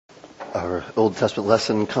Our Old Testament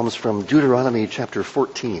lesson comes from Deuteronomy chapter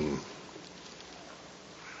 14.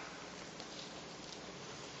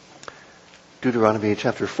 Deuteronomy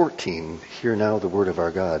chapter 14. Hear now the word of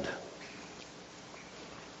our God.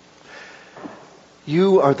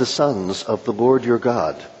 You are the sons of the Lord your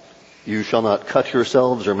God. You shall not cut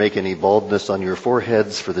yourselves or make any baldness on your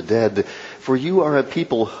foreheads for the dead, for you are a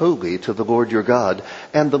people holy to the Lord your God,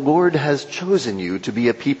 and the Lord has chosen you to be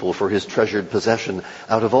a people for his treasured possession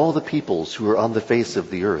out of all the peoples who are on the face of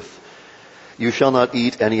the earth. You shall not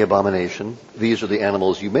eat any abomination. These are the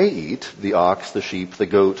animals you may eat: the ox, the sheep, the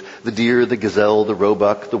goat, the deer, the gazelle, the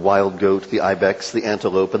roebuck, the wild goat, the ibex, the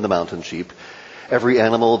antelope, and the mountain sheep. Every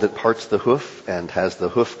animal that parts the hoof and has the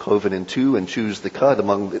hoof cloven in two and chews the cud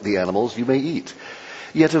among the animals you may eat.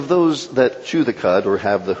 Yet of those that chew the cud or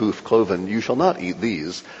have the hoof cloven, you shall not eat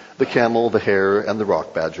these: the camel, the hare, and the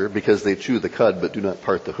rock badger, because they chew the cud but do not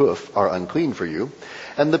part the hoof, are unclean for you.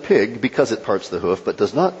 And the pig, because it parts the hoof but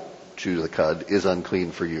does not chew the cud, is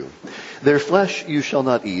unclean for you. Their flesh you shall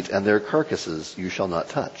not eat, and their carcasses you shall not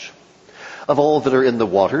touch. Of all that are in the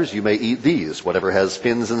waters you may eat these: whatever has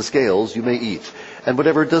fins and scales you may eat, and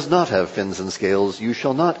whatever does not have fins and scales you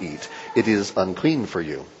shall not eat. It is unclean for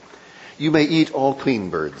you. You may eat all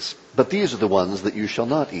clean birds, but these are the ones that you shall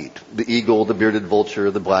not eat: the eagle, the bearded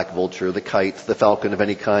vulture, the black vulture, the kite, the falcon of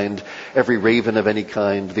any kind, every raven of any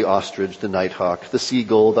kind, the ostrich, the nighthawk, the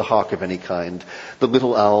seagull, the hawk of any kind, the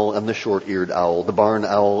little owl and the short-eared owl, the barn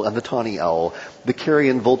owl and the tawny owl, the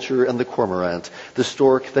carrion vulture and the cormorant, the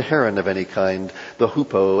stork, the heron of any kind, the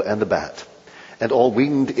hoopoe and the bat. And all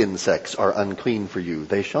winged insects are unclean for you.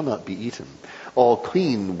 They shall not be eaten. All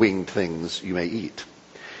clean winged things you may eat.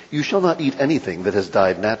 You shall not eat anything that has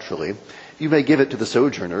died naturally. You may give it to the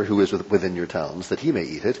sojourner who is within your towns, that he may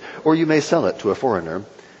eat it, or you may sell it to a foreigner.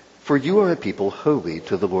 For you are a people holy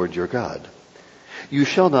to the Lord your God. You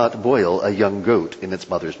shall not boil a young goat in its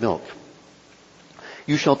mother's milk.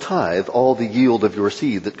 You shall tithe all the yield of your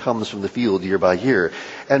seed that comes from the field year by year.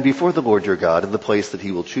 And before the Lord your God, in the place that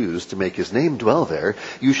he will choose to make his name dwell there,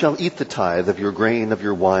 you shall eat the tithe of your grain, of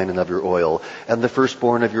your wine, and of your oil, and the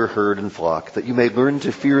firstborn of your herd and flock, that you may learn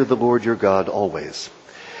to fear the Lord your God always.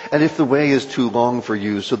 And if the way is too long for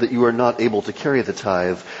you, so that you are not able to carry the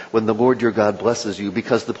tithe, when the Lord your God blesses you,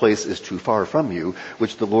 because the place is too far from you,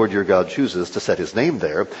 which the Lord your God chooses to set his name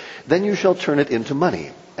there, then you shall turn it into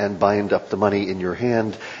money, and bind up the money in your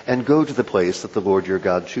hand, and go to the place that the Lord your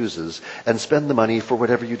God chooses, and spend the money for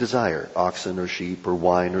whatever you desire: oxen or sheep or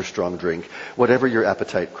wine or strong drink, whatever your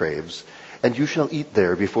appetite craves. And you shall eat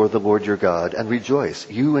there before the Lord your God, and rejoice,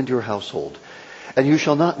 you and your household. And you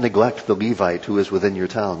shall not neglect the Levite who is within your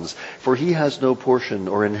towns, for he has no portion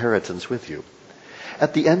or inheritance with you.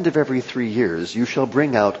 At the end of every 3 years you shall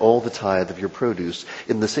bring out all the tithe of your produce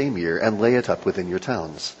in the same year, and lay it up within your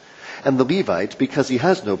towns. And the Levite, because he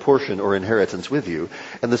has no portion or inheritance with you,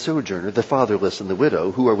 and the sojourner, the fatherless, and the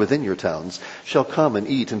widow, who are within your towns, shall come and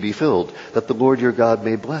eat and be filled, that the Lord your God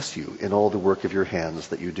may bless you in all the work of your hands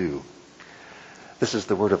that you do. This is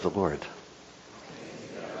the word of the Lord.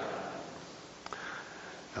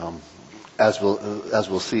 As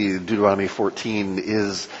we'll see, Deuteronomy 14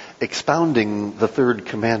 is expounding the third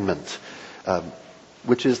commandment.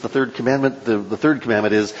 Which is the third commandment? The third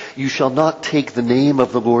commandment is, you shall not take the name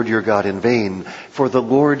of the Lord your God in vain, for the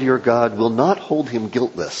Lord your God will not hold him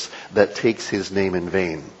guiltless that takes his name in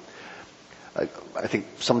vain. I think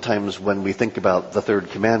sometimes when we think about the third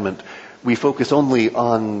commandment, we focus only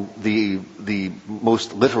on the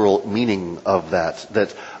most literal meaning of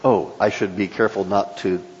that, I should be careful not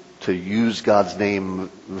to use God's name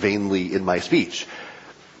vainly in my speech,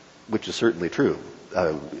 which is certainly true.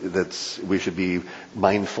 We should be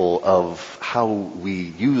mindful of how we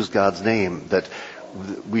use God's name, that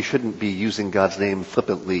we shouldn't be using God's name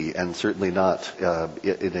flippantly, and certainly not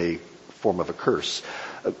in a form of a curse,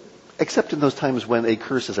 except in those times when a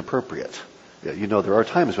curse is appropriate. You know, there are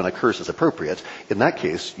times when a curse is appropriate. In that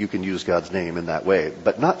case, you can use God's name in that way,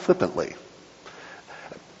 but not flippantly.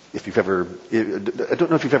 I don't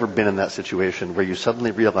know if you've ever been in that situation where you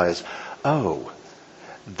suddenly realize,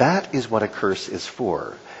 that is what a curse is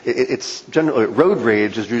for. It's generally, road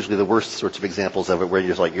rage is usually the worst sorts of examples of it, where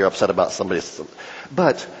you're upset about somebody.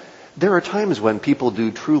 But there are times when people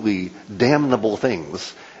do truly damnable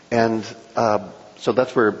things, and so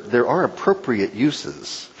that's where there are appropriate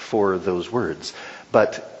uses for those words.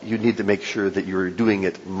 But you need to make sure that you're doing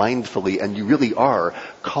it mindfully, and you really are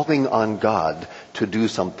calling on God to do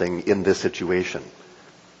something in this situation.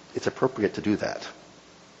 It's appropriate to do that.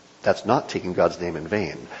 That's not taking God's name in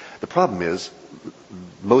vain. The problem is,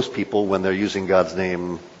 most people, when they're using God's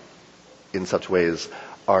name in such ways,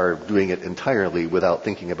 are doing it entirely without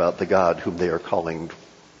thinking about the God whom they are calling,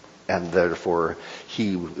 and therefore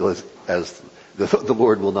he was, as the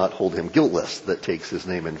Lord will not hold him guiltless that takes his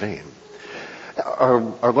name in vain.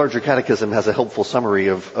 Our larger catechism has a helpful summary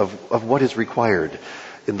of what is required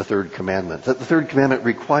in the third commandment. That the third commandment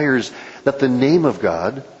requires that the name of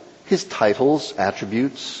God, his titles,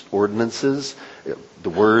 attributes, ordinances, the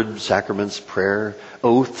word, sacraments, prayer,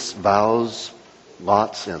 oaths, vows,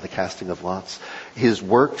 lots, the casting of lots, his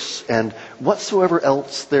works, and whatsoever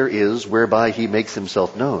else there is whereby he makes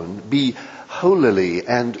himself known, be holily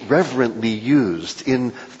and reverently used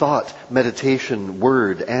in thought, meditation,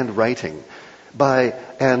 word, and writing, by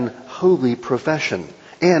an holy profession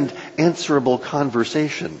and answerable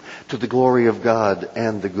conversation to the glory of God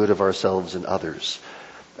and the good of ourselves and others.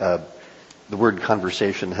 The word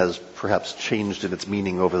conversation has perhaps changed in its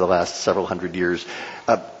meaning over the last several hundred years.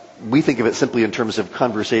 We think of it simply in terms of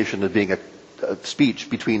conversation as being a speech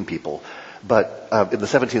between people. But in the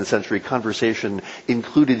 17th century, conversation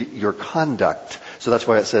included your conduct. So that's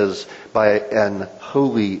why it says, by an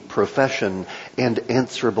holy profession and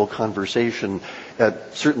answerable conversation.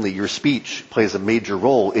 Certainly your speech plays a major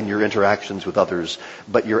role in your interactions with others,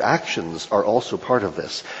 but your actions are also part of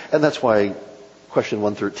this. And that's why question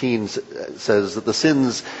 113 says that the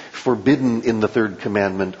sins forbidden in the third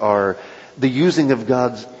commandment are the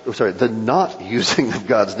not using of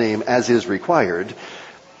God's name as is required.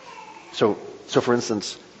 So for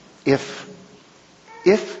instance, if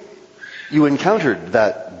you encountered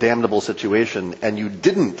that damnable situation and you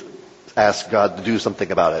didn't ask God to do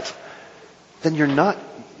something about it, then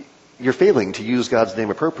you're failing to use God's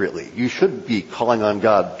name appropriately. You should be calling on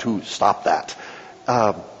God to stop that.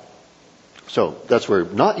 So that's where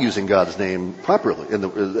not using God's name properly,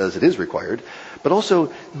 as it is required, but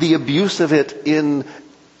also the abuse of it in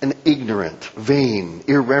an ignorant, vain,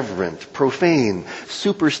 irreverent, profane,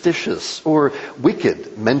 superstitious, or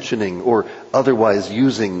wicked mentioning or otherwise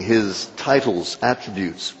using his titles,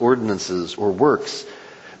 attributes, ordinances, or works,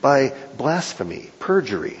 by blasphemy,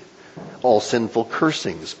 perjury, all sinful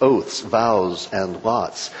cursings, oaths, vows, and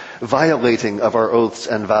lots, violating of our oaths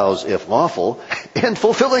and vows if lawful, and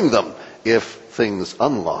fulfilling them if things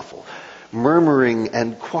unlawful, murmuring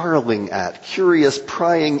and quarreling at, curious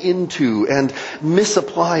prying into, and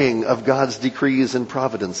misapplying of God's decrees and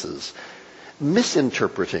providences,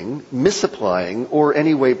 misinterpreting, misapplying, or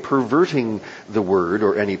anyway perverting the word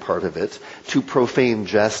or any part of it to profane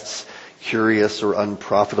jests, curious or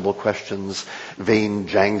unprofitable questions, vain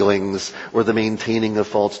janglings, or the maintaining of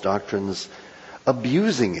false doctrines,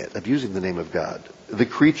 abusing the name of God, the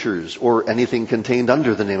creatures, or anything contained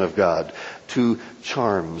under the name of God, to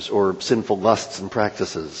charms or sinful lusts and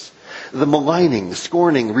practices, the maligning,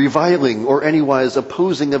 scorning, reviling, or anywise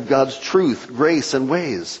opposing of God's truth, grace, and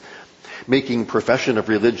ways, making profession of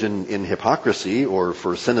religion in hypocrisy or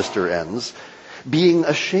for sinister ends, being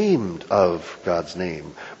ashamed of God's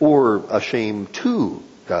name, or ashamed to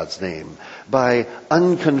God's name, by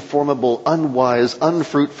unconformable, unwise,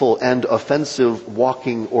 unfruitful, and offensive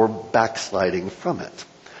walking or backsliding from it.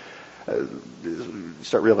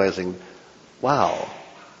 Start realizing, wow,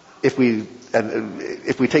 if we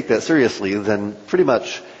take that seriously, then pretty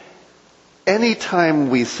much any time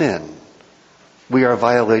we sin, we are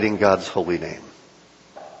violating God's holy name.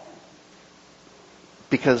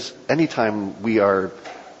 Because anytime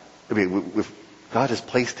God has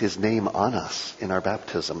placed his name on us in our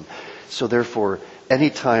baptism. So therefore,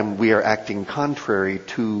 anytime we are acting contrary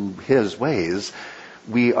to his ways,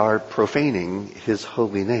 we are profaning his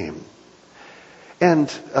holy name.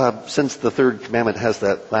 And since the third commandment has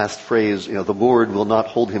that last phrase, the Lord will not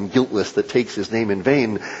hold him guiltless that takes his name in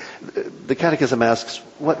vain, the Catechism asks,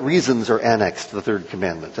 what reasons are annexed to the third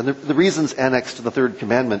commandment? And the reasons annexed to the third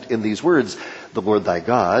commandment in these words, the Lord thy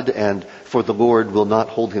God, and for the Lord will not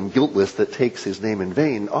hold him guiltless that takes his name in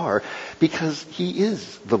vain, are because he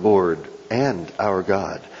is the Lord and our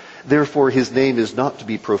God. Therefore, his name is not to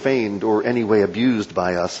be profaned or any way abused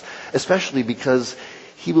by us, especially because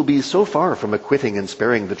he will be so far from acquitting and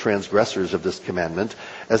sparing the transgressors of this commandment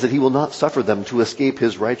as that he will not suffer them to escape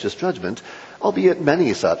his righteous judgment, albeit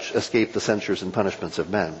many such escape the censures and punishments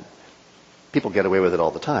of men. People get away with it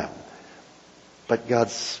all the time. But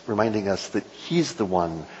God's reminding us that he's the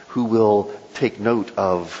one who will take note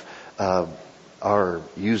of our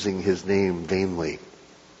using his name vainly.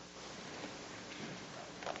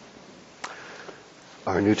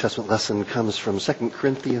 Our New Testament lesson comes from 2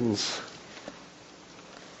 Corinthians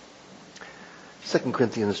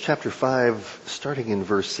chapter 5, starting in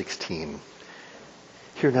verse 16.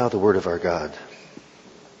 Hear now the word of our God.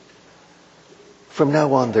 From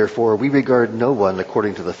now on, therefore, we regard no one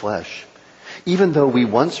according to the flesh. Even though we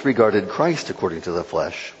once regarded Christ according to the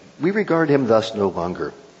flesh, we regard him thus no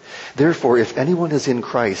longer. Therefore, if anyone is in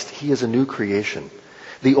Christ, he is a new creation.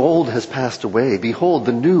 The old has passed away. Behold,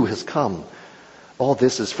 the new has come. All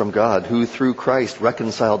this is from God, who through Christ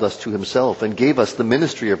reconciled us to himself and gave us the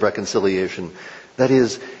ministry of reconciliation. That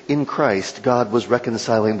is, in Christ, God was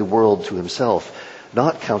reconciling the world to himself,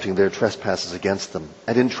 not counting their trespasses against them,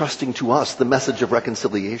 and entrusting to us the message of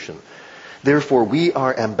reconciliation. Therefore, we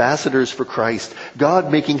are ambassadors for Christ,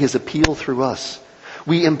 God making his appeal through us.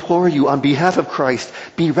 We implore you on behalf of Christ,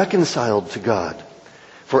 be reconciled to God.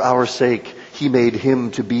 For our sake, he made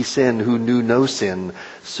him to be sin who knew no sin,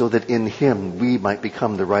 so that in him we might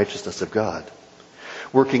become the righteousness of God.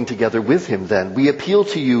 Working together with him, then, we appeal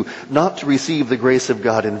to you not to receive the grace of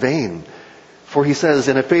God in vain. For he says,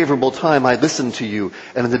 in a favorable time I listened to you,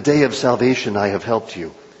 and in the day of salvation I have helped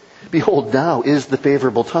you. Behold, now is the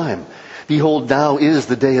favorable time. Behold, now is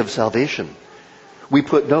the day of salvation. We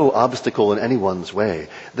put no obstacle in anyone's way,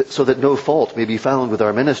 so that no fault may be found with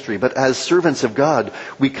our ministry. But as servants of God,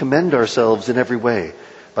 we commend ourselves in every way,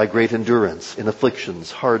 by great endurance, in afflictions,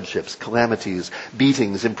 hardships, calamities,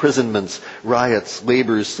 beatings, imprisonments, riots,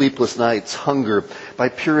 labors, sleepless nights, hunger, by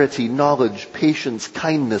purity, knowledge, patience,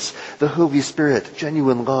 kindness, the Holy Spirit,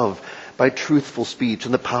 genuine love, by truthful speech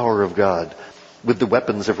and the power of God, with the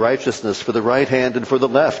weapons of righteousness for the right hand and for the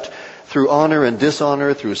left, through honor and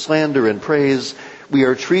dishonor, through slander and praise. We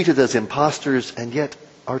are treated as impostors and yet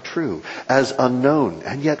are true, as unknown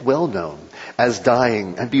and yet well known, as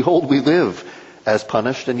dying and behold we live, as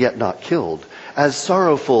punished and yet not killed, as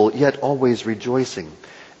sorrowful yet always rejoicing,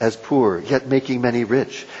 as poor yet making many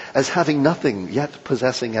rich, as having nothing yet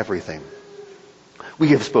possessing everything. We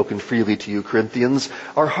have spoken freely to you, Corinthians.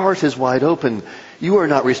 Our heart is wide open. You are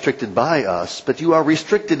not restricted by us, but you are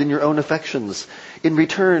restricted in your own affections. In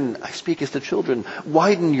return, I speak as to children,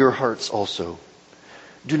 widen your hearts also.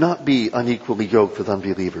 Do not be unequally yoked with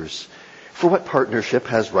unbelievers. For what partnership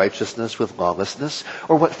has righteousness with lawlessness?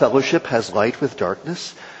 Or what fellowship has light with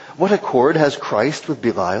darkness? What accord has Christ with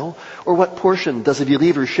Belial? Or what portion does a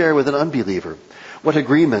believer share with an unbeliever? What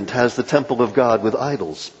agreement has the temple of God with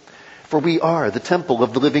idols? For we are the temple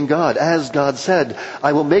of the living God. As God said,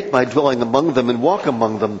 I will make my dwelling among them and walk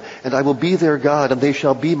among them, and I will be their God, and they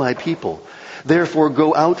shall be my people. Therefore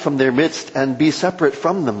go out from their midst and be separate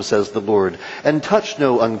from them, says the Lord, and touch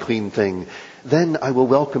no unclean thing. Then I will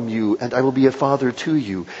welcome you, and I will be a father to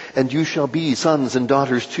you, and you shall be sons and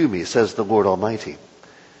daughters to me, says the Lord Almighty.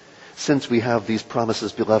 Since we have these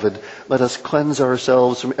promises, beloved, let us cleanse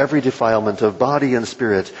ourselves from every defilement of body and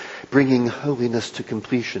spirit, bringing holiness to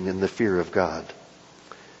completion in the fear of God.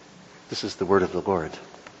 This is the word of the Lord.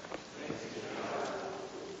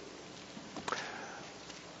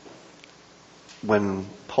 When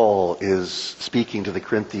Paul is speaking to the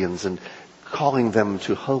Corinthians and calling them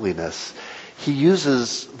to holiness, he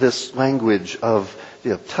uses this language of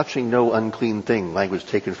touching no unclean thing, language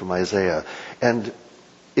taken from Isaiah. And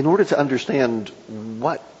in order to understand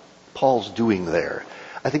what Paul's doing there,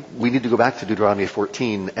 I think we need to go back to Deuteronomy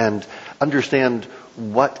 14 and understand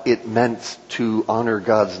what it meant to honor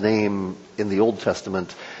God's name in the Old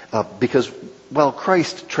Testament. Because while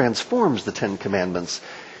Christ transforms the Ten Commandments,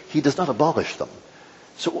 he does not abolish them.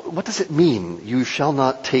 So what does it mean? You shall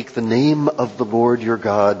not take the name of the Lord your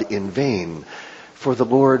God in vain, for the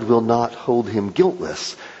Lord will not hold him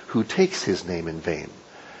guiltless who takes his name in vain.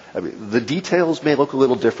 I mean, the details may look a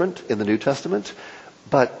little different in the New Testament,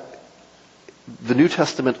 but the New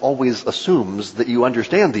Testament always assumes that you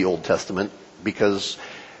understand the Old Testament because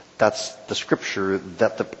that's the scripture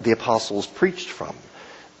that the apostles preached from.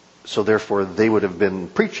 So therefore, they would have been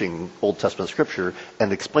preaching Old Testament scripture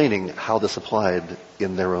and explaining how this applied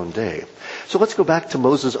in their own day. So let's go back to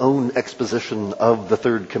Moses' own exposition of the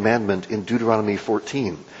third commandment in Deuteronomy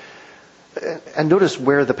 14. And notice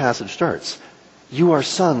where the passage starts. You are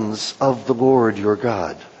sons of the Lord your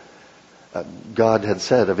God. God had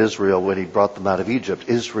said of Israel when he brought them out of Egypt,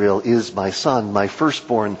 Israel is my son, my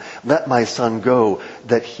firstborn. Let my son go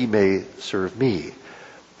that he may serve me.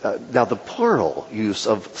 Now, the plural use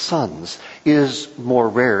of sons is more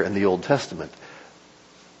rare in the Old Testament,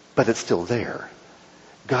 but it's still there.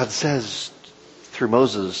 God says through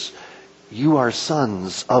Moses, you are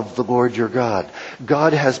sons of the Lord your God.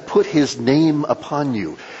 God has put his name upon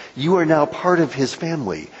you. You are now part of his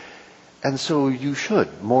family. And so you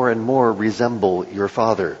should more and more resemble your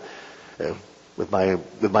father. With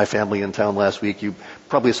my family in town last week, you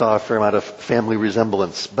probably saw a fair amount of family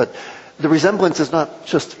resemblance. But the resemblance is not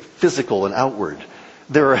just physical and outward.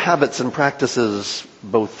 There are habits and practices,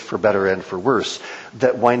 both for better and for worse,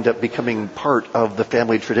 that wind up becoming part of the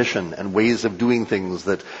family tradition and ways of doing things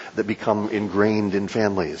that become ingrained in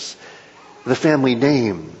families. The family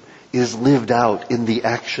name is lived out in the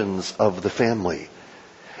actions of the family.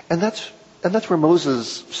 And that's where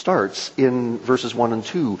Moses starts in verses 1 and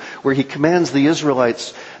 2, where he commands the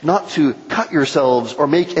Israelites not to cut yourselves or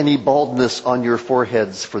make any baldness on your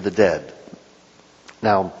foreheads for the dead.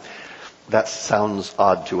 Now, that sounds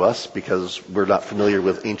odd to us because we're not familiar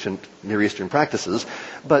with ancient Near Eastern practices,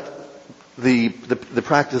 but the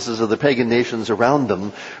practices of the pagan nations around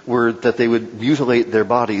them were that they would mutilate their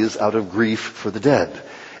bodies out of grief for the dead.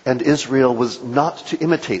 And Israel was not to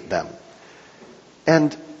imitate them.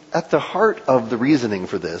 And at the heart of the reasoning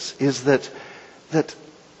for this is that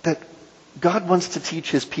God wants to teach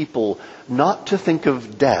his people not to think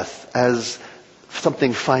of death as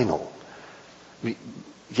something final.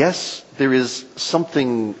 Yes, there is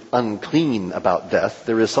something unclean about death.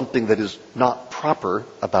 There is something that is not proper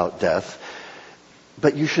about death.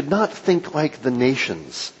 But you should not think like the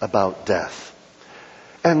nations about death.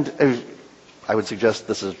 And I would suggest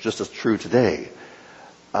this is just as true today.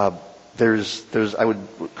 There's I would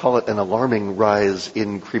call it an alarming rise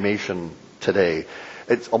in cremation today.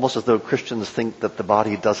 It's almost as though Christians think that the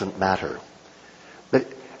body doesn't matter. But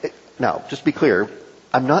now, just be clear,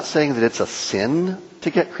 I'm not saying that it's a sin to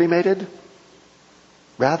get cremated.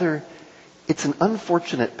 Rather, it's an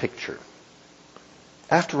unfortunate picture.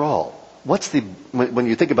 After all, when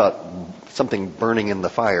you think about something burning in the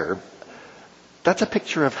fire, that's a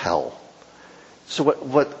picture of hell. So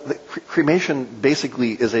cremation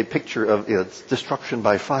basically is a picture of it's destruction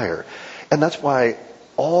by fire. And that's why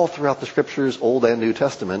all throughout the scriptures, Old and New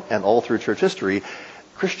Testament, and all through church history,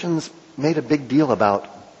 Christians made a big deal about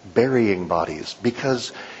burying bodies,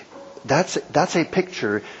 because that's a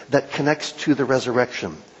picture that connects to the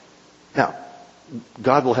resurrection. Now,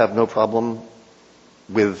 God will have no problem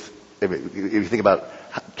with, if you think about,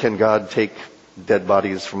 can God take dead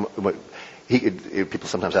bodies from, people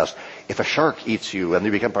sometimes ask, if a shark eats you and they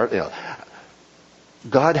become part,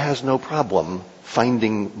 God has no problem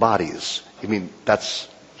finding bodies. I mean,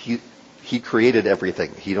 he created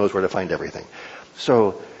everything. He knows where to find everything.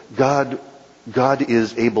 So God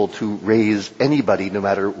is able to raise anybody no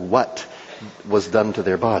matter what was done to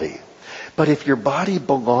their body. But if your body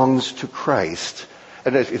belongs to Christ,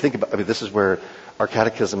 and if you think about, this is where our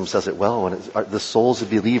catechism says it well, when the souls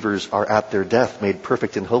of believers are at their death made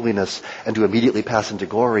perfect in holiness and to immediately pass into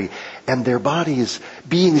glory, and their bodies,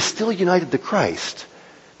 being still united to Christ,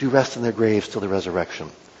 do rest in their graves till the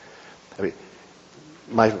resurrection.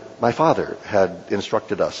 My father had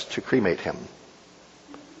instructed us to cremate him.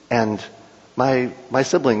 And my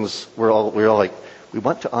siblings we were all like, we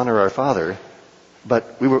want to honor our father,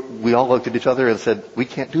 but we all looked at each other and said, we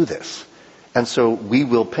can't do this. And so we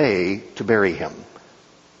will pay to bury him.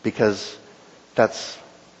 Because it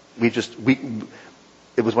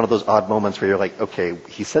was one of those odd moments where you're like, okay,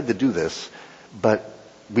 he said to do this, but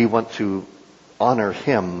we want to honor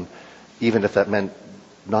him, even if that meant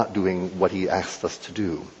not doing what he asked us to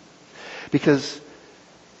do. Because,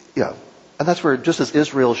 and that's where, just as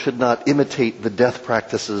Israel should not imitate the death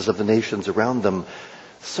practices of the nations around them,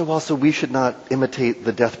 so also we should not imitate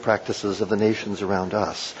the death practices of the nations around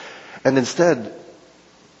us. And instead,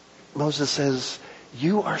 Moses says,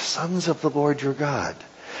 you are sons of the Lord your God.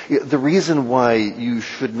 The reason why you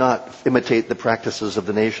should not imitate the practices of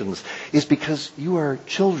the nations is because you are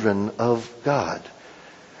children of God.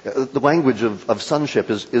 The language of sonship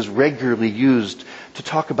is regularly used to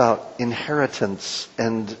talk about inheritance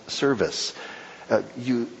and service.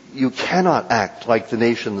 You cannot act like the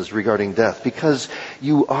nations regarding death because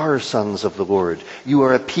you are sons of the Lord. You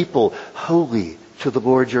are a people holy to the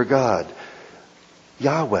Lord your God.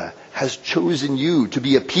 Yahweh has chosen you to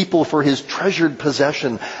be a people for his treasured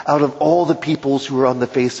possession out of all the peoples who are on the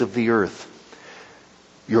face of the earth.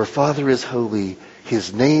 Your Father is holy.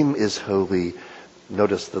 His name is holy.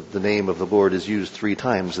 Notice that the name of the Lord is used 3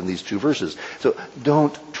 times in these 2 verses. So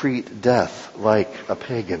don't treat death like a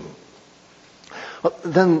pagan.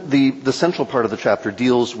 Then the central part of the chapter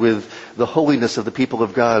deals with the holiness of the people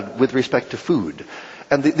of God with respect to food.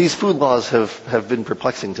 And these food laws have been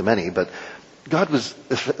perplexing to many, but God was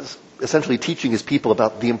essentially teaching his people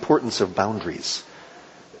about the importance of boundaries.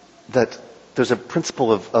 That there's a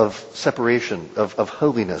principle of separation, of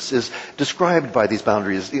holiness, is described by these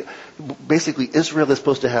boundaries. Basically, Israel is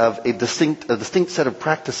supposed to have a distinct set of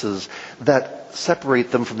practices that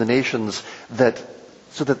separate them from the nations,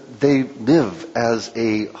 so that they live as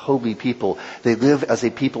a holy people. They live as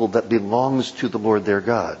a people that belongs to the Lord their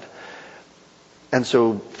God. And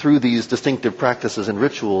so through these distinctive practices and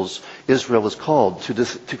rituals, Israel was called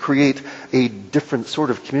to create a different sort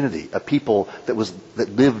of community, a people that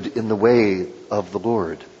lived in the way of the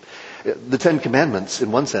Lord. The Ten Commandments,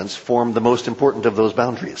 in one sense, form the most important of those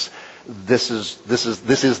boundaries. This is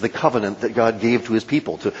the covenant that God gave to his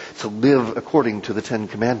people, to live according to the Ten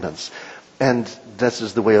Commandments. And this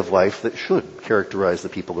is the way of life that should characterize the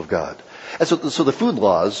people of God. And so the food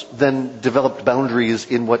laws then developed boundaries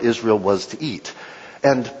in what Israel was to eat.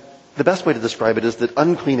 And the best way to describe it is that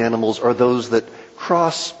unclean animals are those that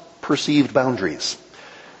cross perceived boundaries.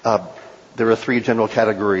 There are three general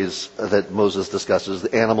categories that Moses discusses: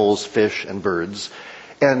 the animals, fish, and birds.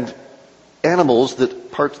 And animals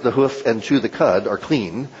that part the hoof and chew the cud are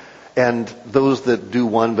clean, and those that do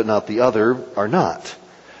one but not the other are not.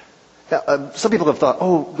 Now, some people have thought,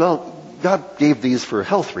 oh, well, God gave these for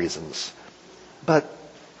health reasons. But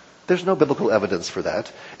there's no biblical evidence for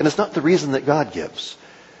that, and it's not the reason that God gives.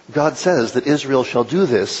 God says that Israel shall do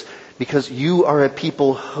this because you are a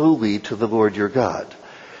people holy to the Lord your God.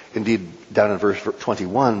 Indeed, down in verse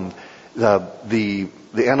 21, the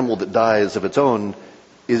animal that dies of its own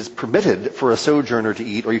is permitted for a sojourner to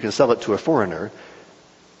eat, or you can sell it to a foreigner.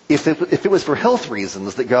 If it was for health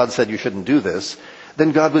reasons that God said you shouldn't do this,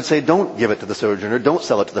 then God would say, don't give it to the sojourner, don't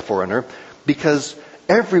sell it to the foreigner, because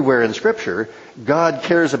everywhere in Scripture, God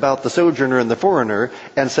cares about the sojourner and the foreigner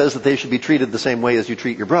and says that they should be treated the same way as you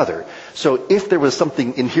treat your brother. So if there was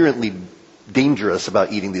something inherently dangerous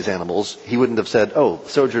about eating these animals, he wouldn't have said, oh,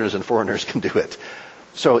 sojourners and foreigners can do it.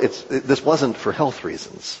 So this wasn't for health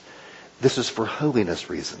reasons. This is for holiness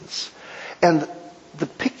reasons. And the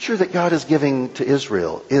picture that God is giving to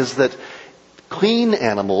Israel is that clean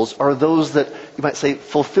animals are those that, you might say,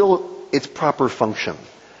 fulfill its proper function.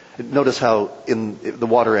 Notice how in the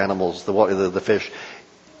water animals, the fish,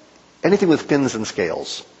 anything with fins and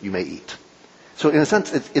scales you may eat. So in a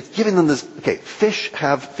sense, it's giving them this, okay, fish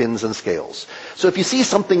have fins and scales. So if you see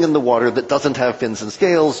something in the water that doesn't have fins and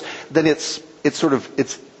scales, then it's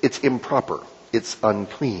improper. It's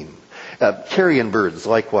unclean. Carrion birds,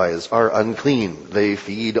 likewise, are unclean. They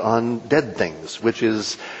feed on dead things, which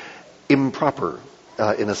is improper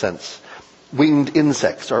in a sense. Winged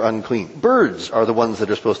insects are unclean. Birds are the ones that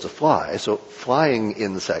are supposed to fly, so flying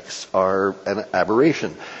insects are an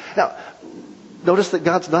aberration. Now, notice that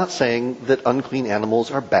God's not saying that unclean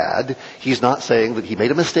animals are bad. He's not saying that he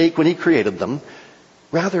made a mistake when he created them.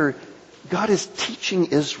 Rather, God is teaching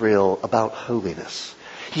Israel about holiness.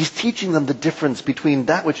 He's teaching them the difference between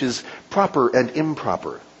that which is proper and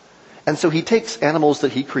improper. And so he takes animals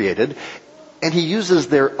that he created, and he uses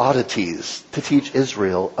their oddities to teach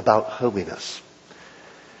Israel about holiness.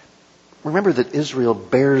 Remember that Israel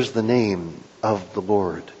bears the name of the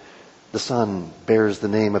Lord. The Son bears the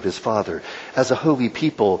name of his Father. As a holy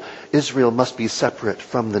people, Israel must be separate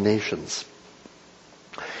from the nations.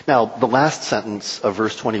 Now, the last sentence of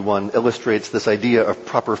verse 21 illustrates this idea of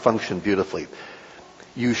proper function beautifully.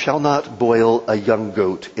 You shall not boil a young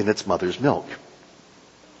goat in its mother's milk.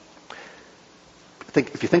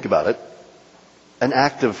 If you think about it, an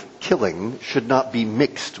act of killing should not be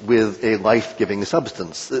mixed with a life-giving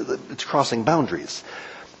substance. It's crossing boundaries.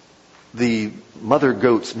 The mother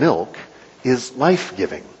goat's milk is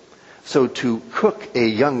life-giving. So to cook a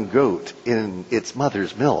young goat in its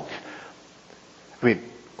mother's milk, I mean,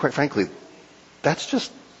 quite frankly, that's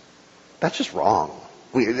just wrong.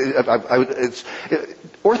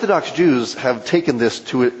 Orthodox Jews have taken this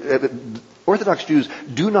to it. Orthodox Jews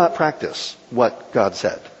do not practice what God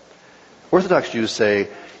said. Orthodox Jews say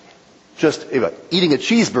just eating a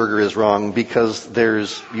cheeseburger is wrong because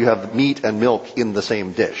you have meat and milk in the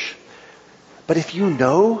same dish. But if you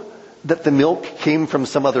know that the milk came from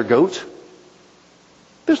some other goat,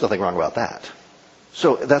 there's nothing wrong about that.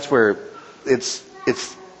 So that's where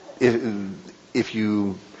Israel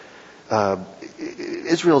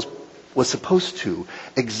was supposed to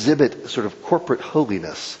exhibit sort of corporate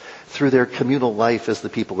holiness through their communal life as the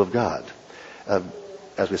people of God.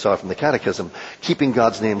 As we saw from the Catechism, keeping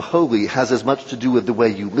God's name holy has as much to do with the way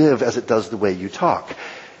you live as it does the way you talk.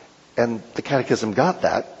 And the Catechism got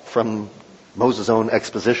that from Moses' own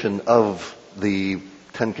exposition of the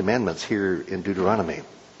Ten Commandments here in Deuteronomy.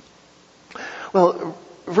 Well,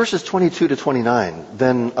 verses 22 to 29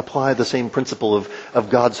 then apply the same principle of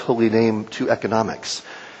God's holy name to economics.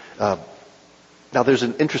 Now, there's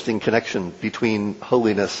an interesting connection between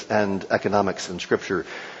holiness and economics in Scripture.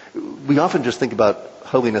 We often just think about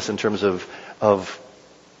holiness in terms of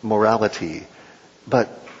morality, but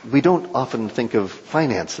we don't often think of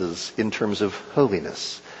finances in terms of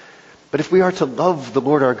holiness. But if we are to love the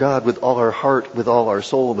Lord our God with all our heart, with all our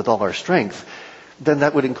soul, with all our strength, then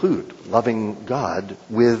that would include loving God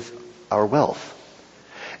with our wealth.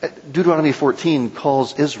 Deuteronomy 14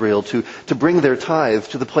 calls Israel to bring their tithe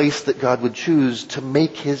to the place that God would choose to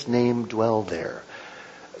make his name dwell there.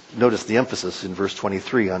 Notice the emphasis in verse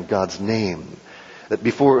 23 on God's name. That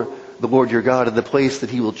before the Lord your God, in the place that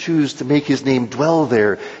he will choose to make his name dwell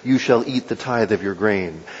there, you shall eat the tithe of your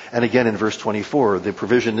grain. And again in verse 24, the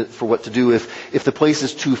provision for what to do if the place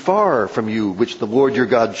is too far from you, which the Lord your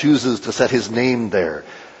God chooses to set his name there.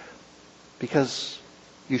 Because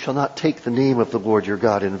you shall not take the name of the Lord your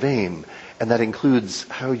God in vain. And that includes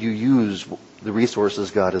how you use the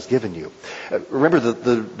resources God has given you. Remember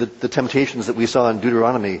the temptations that we saw in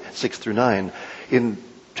Deuteronomy 6 through 9. In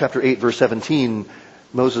chapter 8, verse 17,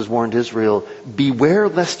 Moses warned Israel, beware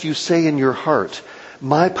lest you say in your heart,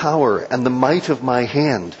 my power and the might of my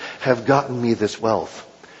hand have gotten me this wealth.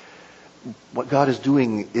 What God is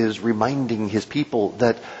doing is reminding his people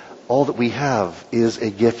that all that we have is a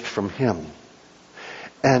gift from him.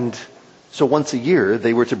 And so once a year,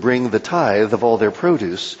 they were to bring the tithe of all their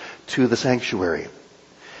produce to the sanctuary.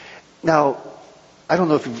 Now, I don't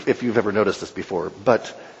know if you've ever noticed this before,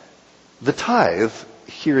 but the tithe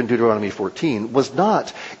here in Deuteronomy 14 was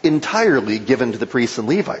not entirely given to the priests and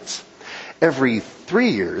Levites. Every 3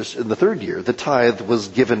 years, in the third year, the tithe was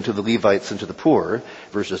given to the Levites and to the poor,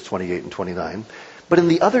 verses 28 and 29. But in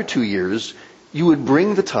the other 2 years, you would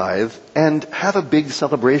bring the tithe and have a big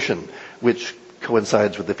celebration, which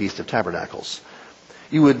coincides with the Feast of Tabernacles.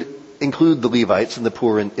 You would include the Levites and the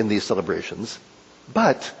poor in these celebrations,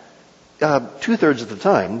 but 2/3 of the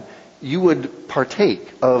time, you would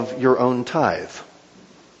partake of your own tithe.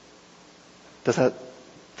 Does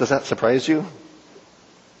that surprise you?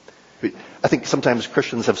 I think sometimes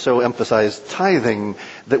Christians have so emphasized tithing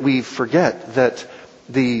that we forget that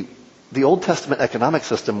the Old Testament economic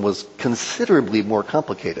system was considerably more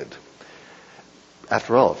complicated.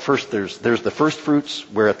 After all, first there's the first fruits,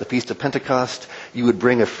 where at the Feast of Pentecost you would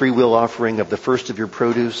bring a free will offering of the first of your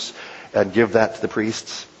produce and give that to the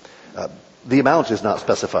priests. The amount is not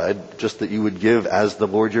specified, just that you would give as the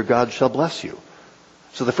Lord your God shall bless you.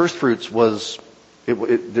 So the first fruits was,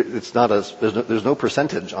 it's not there's no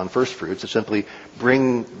percentage on first fruits. It's simply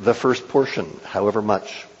bring the first portion, however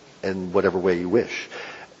much, in whatever way you wish.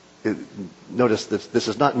 Notice that this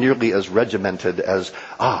is not nearly as regimented as,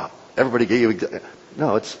 everybody gave.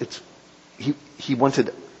 No, he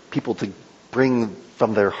wanted people to bring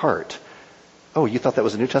from their heart. Oh, you thought that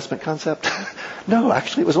was a New Testament concept? No,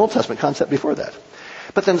 actually it was an Old Testament concept before that.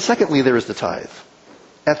 But then secondly, there is the tithe.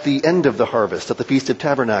 At the end of the harvest, at the Feast of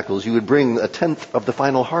Tabernacles, you would bring 1/10 of the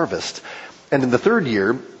final harvest. And in the third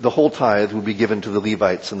year, the whole tithe would be given to the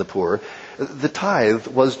Levites and the poor. The tithe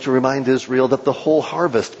was to remind Israel that the whole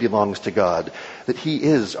harvest belongs to God, that he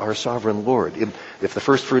is our sovereign Lord. If the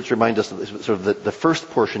first fruits remind us that the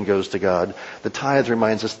first portion goes to God, the tithe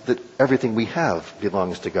reminds us that everything we have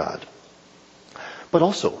belongs to God. But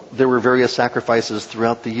also, there were various sacrifices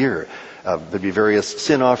throughout the year. There'd be various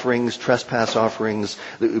sin offerings, trespass offerings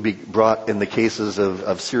that would be brought in the cases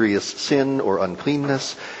of serious sin or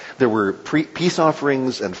uncleanness. There were peace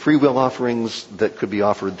offerings and free will offerings that could be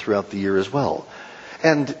offered throughout the year as well.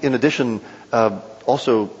 And in addition,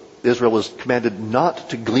 also Israel was commanded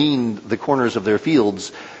not to glean the corners of their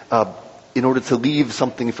fields in order to leave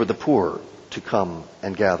something for the poor to come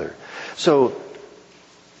and gather. So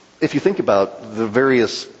if you think about the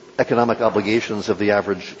various economic obligations of the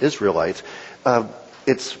average Israelite,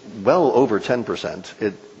 it's well over 10%.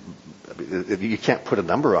 You can't put a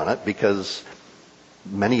number on it because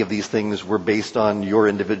many of these things were based on your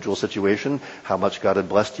individual situation, how much God had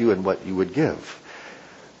blessed you and what you would give.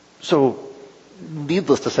 So,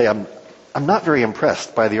 needless to say, I'm not very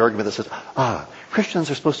impressed by the argument that says, Christians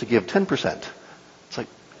are supposed to give 10%. It's like,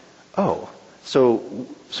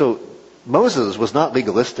 so Moses was not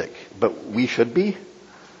legalistic, but we should be?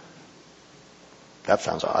 That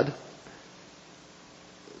sounds odd.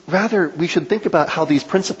 Rather, we should think about how these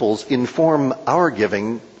principles inform our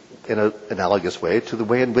giving in an analogous way to the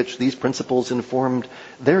way in which these principles informed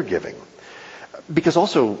their giving. Because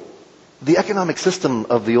also, the economic system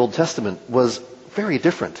of the Old Testament was very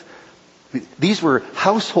different. These were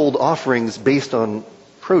household offerings based on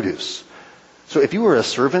produce. So if you were a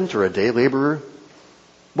servant or a day laborer,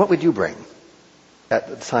 what would you bring at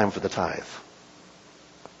the time for the tithe?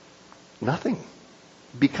 Nothing.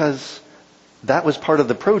 Because that was part of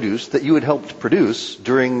the produce that you had helped produce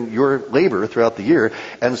during your labor throughout the year.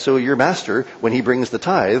 And so your master, when he brings the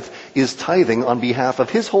tithe, is tithing on behalf of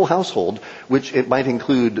his whole household, which it might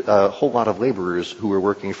include a whole lot of laborers who were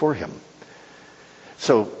working for him.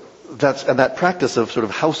 So that practice of sort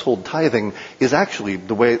of household tithing is actually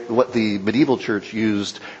what the medieval church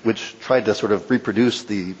used, which tried to sort of reproduce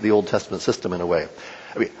the Old Testament system in a way.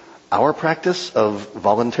 I mean, our practice of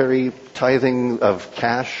voluntary tithing of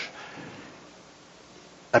cash,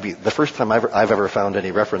 I mean, the first time I've ever found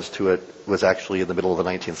any reference to it was actually in the middle of the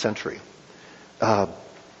 19th century.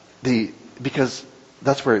 Because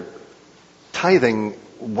that's where tithing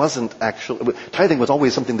was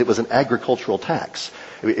always something that was an agricultural tax.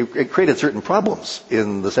 It created certain problems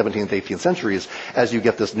in the 17th, 18th centuries as you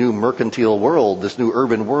get this new mercantile world, this new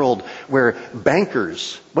urban world where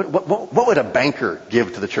bankers, what would a banker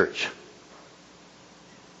give to the church?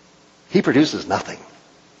 He produces nothing.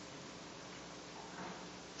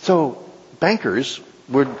 So bankers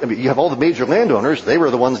you have all the major landowners, they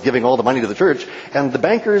were the ones giving all the money to the church, and the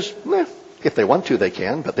bankers, if they want to, they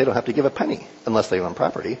can, but they don't have to give a penny unless they own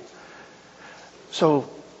property. So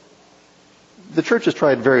the church has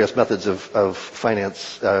tried various methods of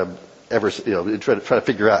finance try to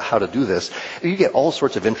figure out how to do this. You get all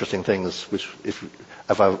sorts of interesting things, which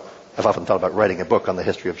I've often thought about writing a book on the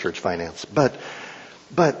history of church finance. But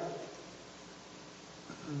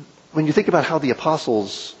when you think about how the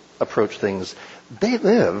apostles approach things, they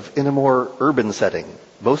live in a more urban setting.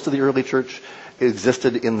 Most of the early church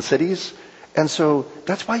existed in cities, and so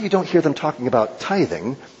that's why you don't hear them talking about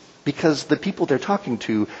tithing, because the people they're talking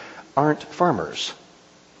to aren't farmers.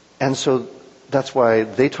 And so that's why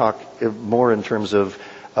they talk more in terms of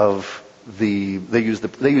they use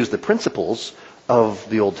the principles of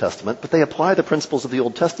the Old Testament, but they apply the principles of the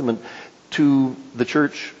Old Testament to the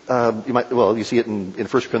church. You see it in 1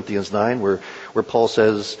 Corinthians 9 where Paul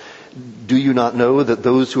says, "Do you not know that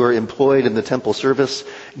those who are employed in the temple service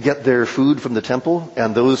get their food from the temple,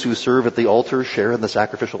 and those who serve at the altar share in the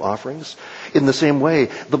sacrificial offerings? In the same way,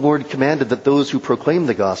 the Lord commanded that those who proclaim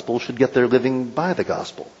the gospel should get their living by the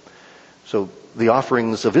gospel." So the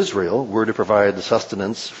offerings of Israel were to provide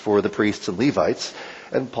sustenance for the priests and Levites,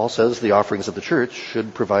 and Paul says the offerings of the church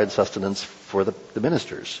should provide sustenance for the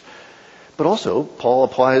ministers. But also, Paul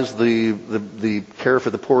applies the care for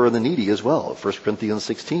the poor and the needy as well. 1 Corinthians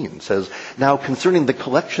 16 says, "Now concerning the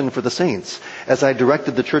collection for the saints, as I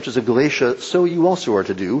directed the churches of Galatia, so you also are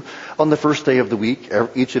to do. On the first day of the week,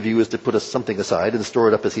 each of you is to put something aside and store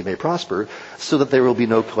it up as he may prosper, so that there will be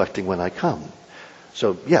no collecting when I come."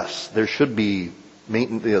 So yes, there should be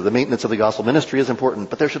the maintenance of the gospel ministry is important,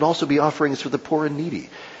 but there should also be offerings for the poor and needy.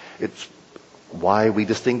 It's why we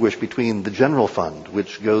distinguish between the general fund,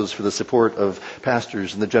 which goes for the support of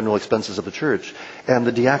pastors and the general expenses of the church, and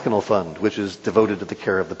the diaconal fund, which is devoted to the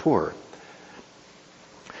care of the poor.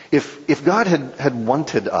 If God had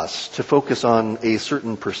wanted us to focus on a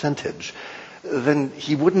certain percentage, then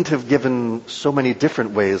he wouldn't have given so many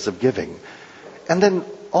different ways of giving. And then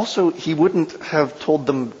also, he wouldn't have told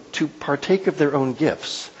them to partake of their own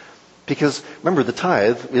gifts. Because, remember, the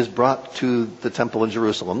tithe is brought to the temple in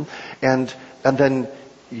Jerusalem, and then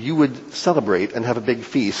you would celebrate and have a big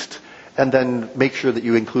feast, and then make sure that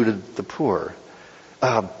you included the poor.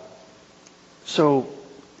 So,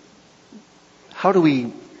 how do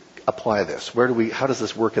we apply this? How does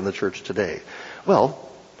this work in the church today? Well,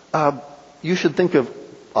 you should think of,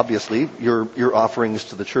 obviously, your offerings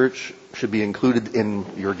to the church should be included in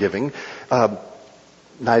your giving.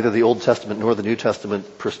 Neither the Old Testament nor the New Testament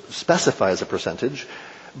specifies a percentage,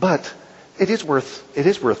 but it is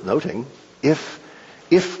worth noting if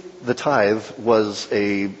the tithe was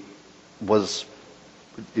 10%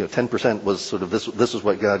 was sort of this is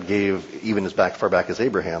what God gave even as far back as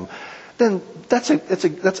Abraham, then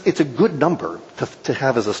it's a good number to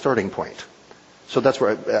have as a starting point. So that's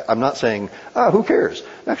where I'm not saying who cares.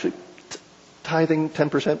 Actually, tithing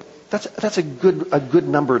 10%. That's a good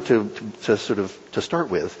number to start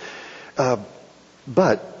with,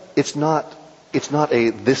 but it's not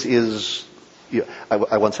this is.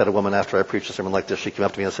 I once had a woman after I preached a sermon like this. She came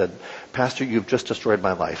up to me and said, "Pastor, you've just destroyed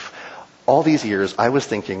my life. All these years, I was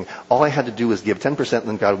thinking all I had to do was give 10%,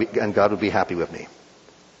 and God would be happy with me."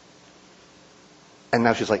 And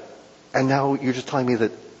now she's like, "And now you're just telling me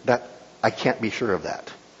that I can't be sure of that."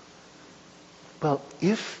 Well,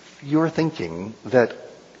 if you're thinking that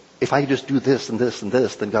if I just do this and this and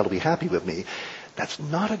this, then God will be happy with me, that's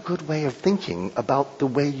not a good way of thinking about the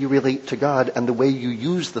way you relate to God and the way you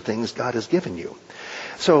use the things God has given you.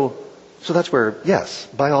 So that's where, yes,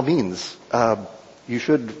 by all means, you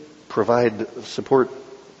should provide support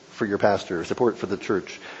for your pastor, support for the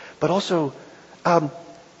church. But also,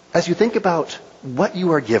 as you think about what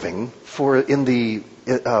you are giving for the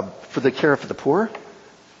care of the poor,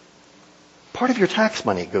 part of your tax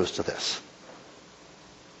money goes to this.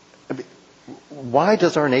 Why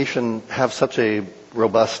does our nation have such a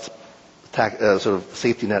robust sort of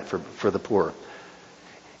safety net for the poor.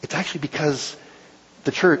 It's actually because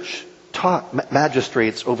the church taught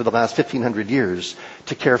magistrates over the last 1,500 years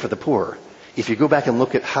to care for the poor. If you go back and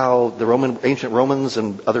look at how the ancient Romans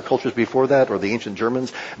and other cultures before that, or the ancient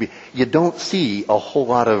Germans, you don't see a whole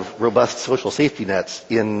lot of robust social safety nets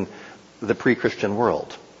in the pre-Christian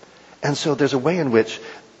world. And so there's a way in which,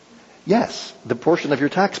 yes, the portion of your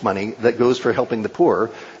tax money that goes for helping the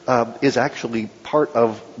poor is actually part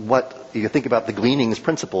of what you think about the gleanings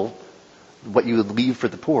principle, what you would leave for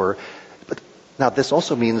the poor. But now this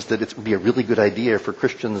also means that it would be a really good idea for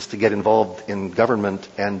Christians to get involved in government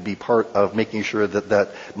and be part of making sure that that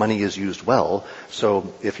money is used well.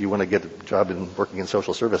 So if you want to get a job in working in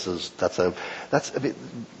social services,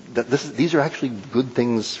 these are actually good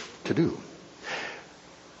things to do.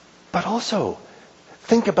 But also,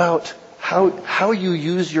 think about how you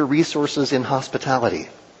use your resources in hospitality.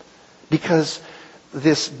 Because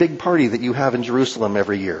this big party that you have in Jerusalem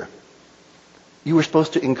every year, you were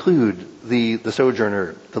supposed to include the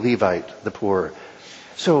sojourner, the Levite, the poor.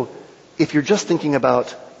 So if you're just thinking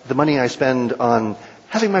about the money I spend on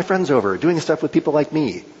having my friends over, doing stuff with people like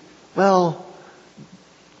me, well,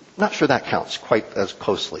 not sure that counts quite as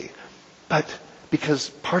closely. But because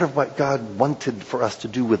part of what God wanted for us to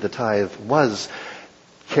do with the tithe was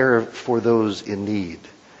care for those in need.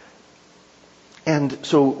 And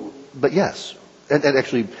so, but yes, and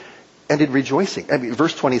actually, and in rejoicing. I mean,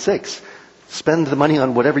 verse 26, spend the money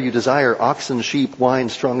on whatever you desire, oxen, sheep, wine,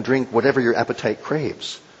 strong drink, whatever your appetite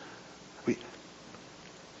craves.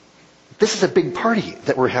 This is a big party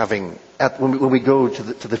that we're having when we go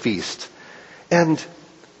to the feast. And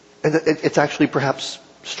it's actually perhaps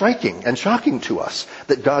striking and shocking to us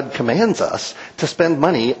that God commands us to spend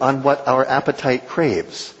money on what our appetite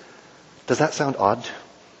craves. Does that sound odd?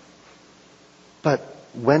 But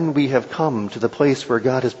when we have come to the place where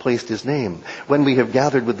God has placed His name, when we have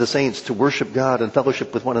gathered with the saints to worship God and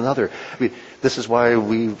fellowship with one another, this is why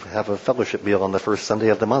we have a fellowship meal on the first Sunday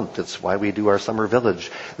of the month. It's why we do our summer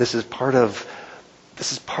village. This is part of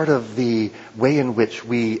the way in which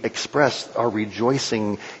we express our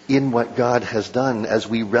rejoicing in what God has done as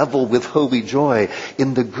we revel with holy joy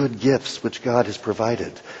in the good gifts which God has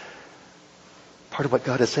provided. Part of what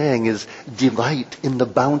God is saying is delight in the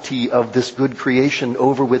bounty of this good creation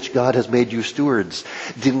over which God has made you stewards.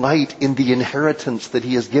 Delight in the inheritance that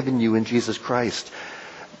He has given you in Jesus Christ.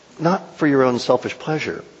 Not for your own selfish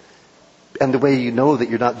pleasure. And the way you know that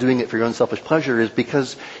you're not doing it for your own selfish pleasure is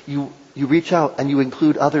because you reach out and you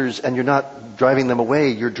include others and you're not driving them away,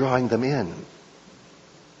 you're drawing them in.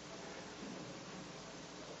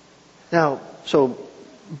 Now, so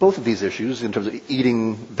both of these issues in terms of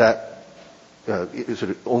eating that sort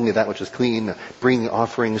of only that which is clean, bringing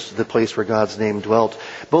offerings to the place where God's name dwelt.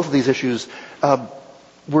 Both of these issues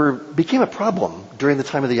became a problem during the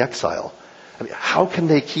time of the exile. I mean, how can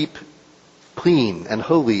they keep clean and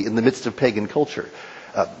holy in the midst of pagan culture?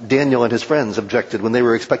 Daniel and his friends objected when they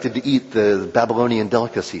were expected to eat the Babylonian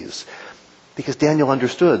delicacies, because Daniel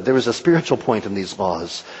understood there was a spiritual point in these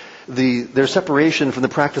laws. Their separation from the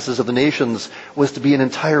practices of the nations was to be an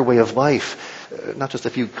entire way of life, not just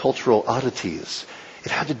a few cultural oddities.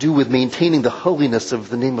 It had to do with maintaining the holiness of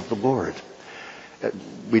the name of the Lord.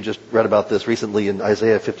 We just read about this recently in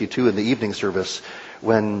Isaiah 52 in the evening service,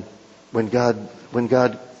 when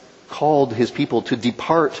God called His people to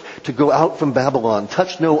depart, to go out from Babylon,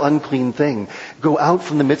 touch no unclean thing, go out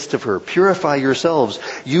from the midst of her, purify yourselves,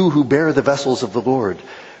 you who bear the vessels of the Lord.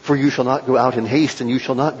 For you shall not go out in haste, and you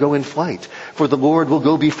shall not go in flight. For the Lord will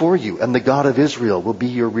go before you, and the God of Israel will be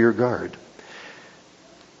your rear guard.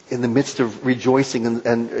 In the midst of rejoicing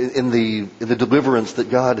and in the deliverance that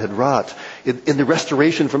God had wrought, in the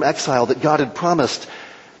restoration from exile that God had promised,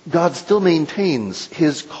 God still maintains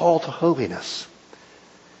His call to holiness.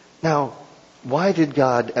 Now, why did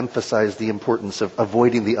God emphasize the importance of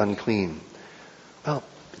avoiding the unclean? Well,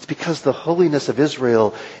 it's because the holiness of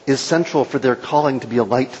Israel is central for their calling to be a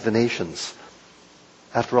light to the nations.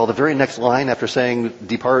 After all, the very next line after saying,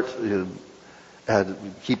 depart,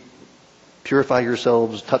 purify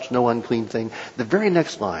yourselves, touch no unclean thing, the very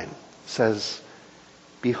next line says,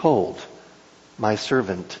 behold, my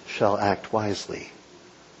servant shall act wisely,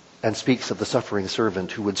 and speaks of the suffering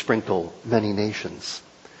servant who would sprinkle many nations.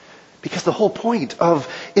 Because the whole point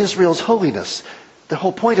of Israel's holiness, the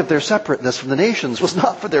whole point of their separateness from the nations was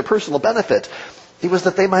not for their personal benefit. It was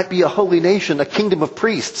that they might be a holy nation, a kingdom of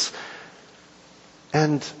priests.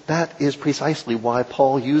 And that is precisely why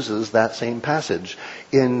Paul uses that same passage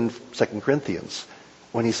in 2 Corinthians,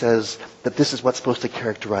 when he says that this is what's supposed to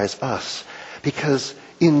characterize us. Because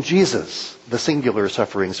in Jesus, the singular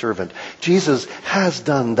suffering servant, Jesus has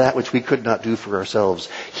done that which we could not do for ourselves.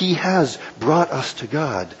 He has brought us to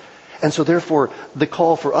God. And so therefore, the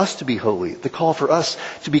call for us to be holy, the call for us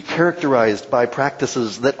to be characterized by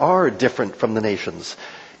practices that are different from the nations,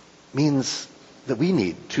 means that we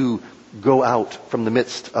need to go out from the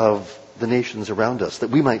midst of the nations around us, that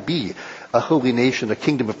we might be a holy nation, a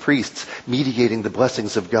kingdom of priests, mediating the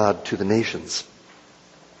blessings of God to the nations.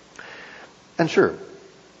 And sure,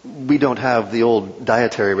 we don't have the old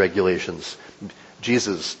dietary regulations.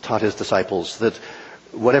 Jesus taught his disciples that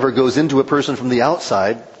whatever goes into a person from the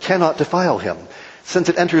outside cannot defile him, since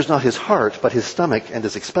it enters not his heart, but his stomach, and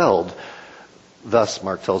is expelled. Thus,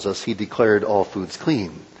 Mark tells us, he declared all foods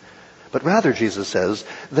clean. But rather, Jesus says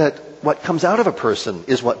that what comes out of a person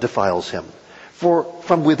is what defiles him. For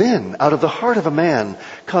from within, out of the heart of a man,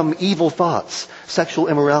 come evil thoughts, sexual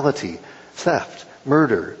immorality, theft,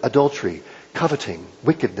 murder, adultery, coveting,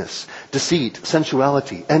 wickedness, deceit,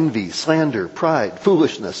 sensuality, envy, slander, pride,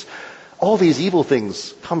 foolishness. All these evil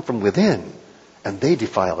things come from within, and they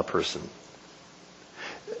defile a person.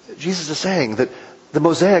 Jesus is saying that the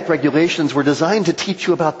Mosaic regulations were designed to teach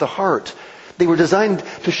you about the heart. They were designed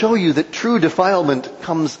to show you that true defilement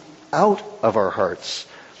comes out of our hearts.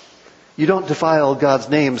 You don't defile God's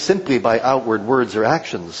name simply by outward words or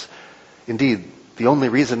actions. Indeed, the only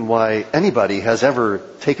reason why anybody has ever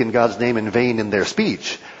taken God's name in vain in their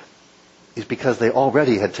speech is because they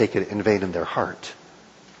already had taken it in vain in their heart.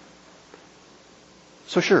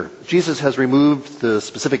 So sure, Jesus has removed the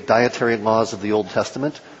specific dietary laws of the Old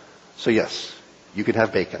Testament. So yes, you can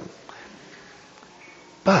have bacon.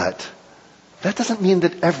 But that doesn't mean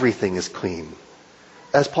that everything is clean.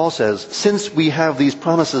 As Paul says, since we have these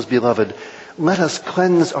promises, beloved, let us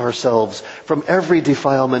cleanse ourselves from every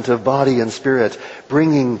defilement of body and spirit,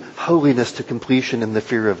 bringing holiness to completion in the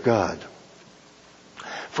fear of God.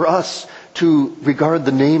 For us to regard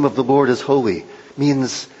the name of the Lord as holy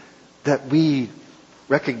means that we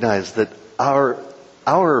recognize that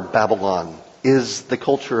our Babylon is the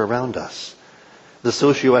culture around us. The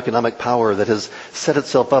socioeconomic power that has set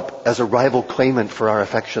itself up as a rival claimant for our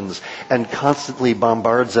affections and constantly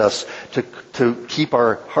bombards us to keep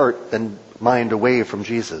our heart and mind away from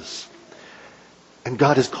Jesus. And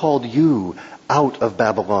God has called you out of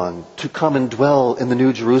Babylon to come and dwell in the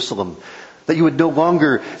New Jerusalem, that you would no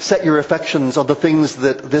longer set your affections on the things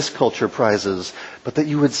that this culture prizes, but that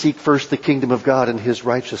you would seek first the kingdom of God and his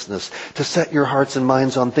righteousness, to set your hearts and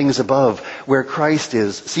minds on things above, where Christ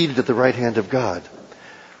is, seated at the right hand of God.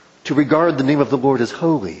 To regard the name of the Lord as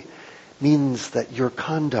holy means that your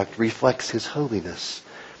conduct reflects his holiness.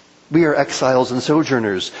 We are exiles and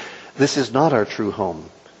sojourners. This is not our true home.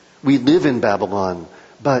 We live in Babylon,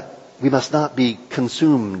 but we must not be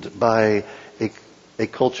consumed by a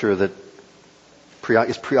culture that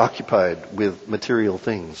is preoccupied with material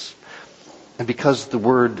things. And because the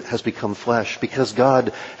Word has become flesh, because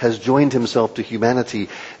God has joined himself to humanity,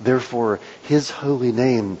 therefore his holy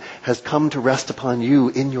name has come to rest upon you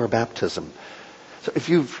in your baptism. So if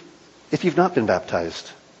you've not been baptized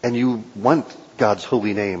and you want God's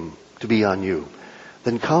holy name to be on you,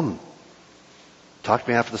 then come. Talk to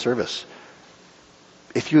me after the service.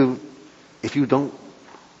 If you don't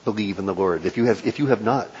believe in the Lord, if you have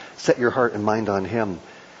not set your heart and mind on him,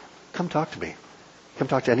 come talk to me. Come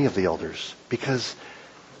talk to any of the elders, because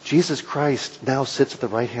Jesus Christ now sits at the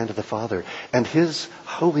right hand of the Father, and his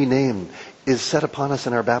holy name is set upon us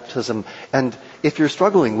in our baptism. And if you're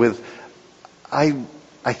struggling with, I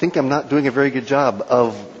think I'm not doing a very good job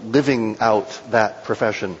of living out that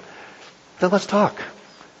profession, then let's talk.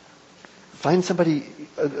 Find somebody,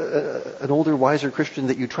 an older, wiser Christian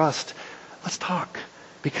that you trust. Let's talk.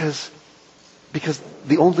 Because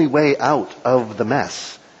the only way out of the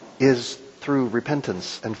mess is through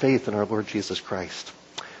repentance and faith in our Lord Jesus Christ.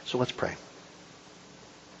 So let's pray.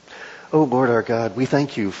 Oh Lord our God, we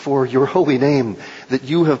thank you for your holy name that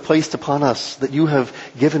you have placed upon us, that you have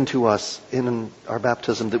given to us in our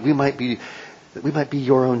baptism, that we might be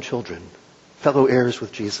your own children, fellow heirs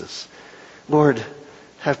with Jesus. Lord,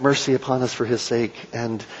 have mercy upon us for his sake,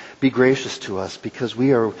 and be gracious to us, because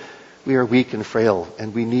we are weak and frail,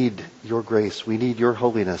 and we need your grace. We need your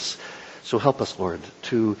holiness. So help us, Lord,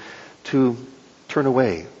 to turn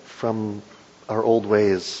away from our old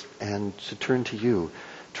ways and to turn to you,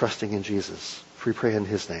 trusting in Jesus. For we pray in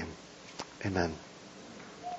his name. Amen.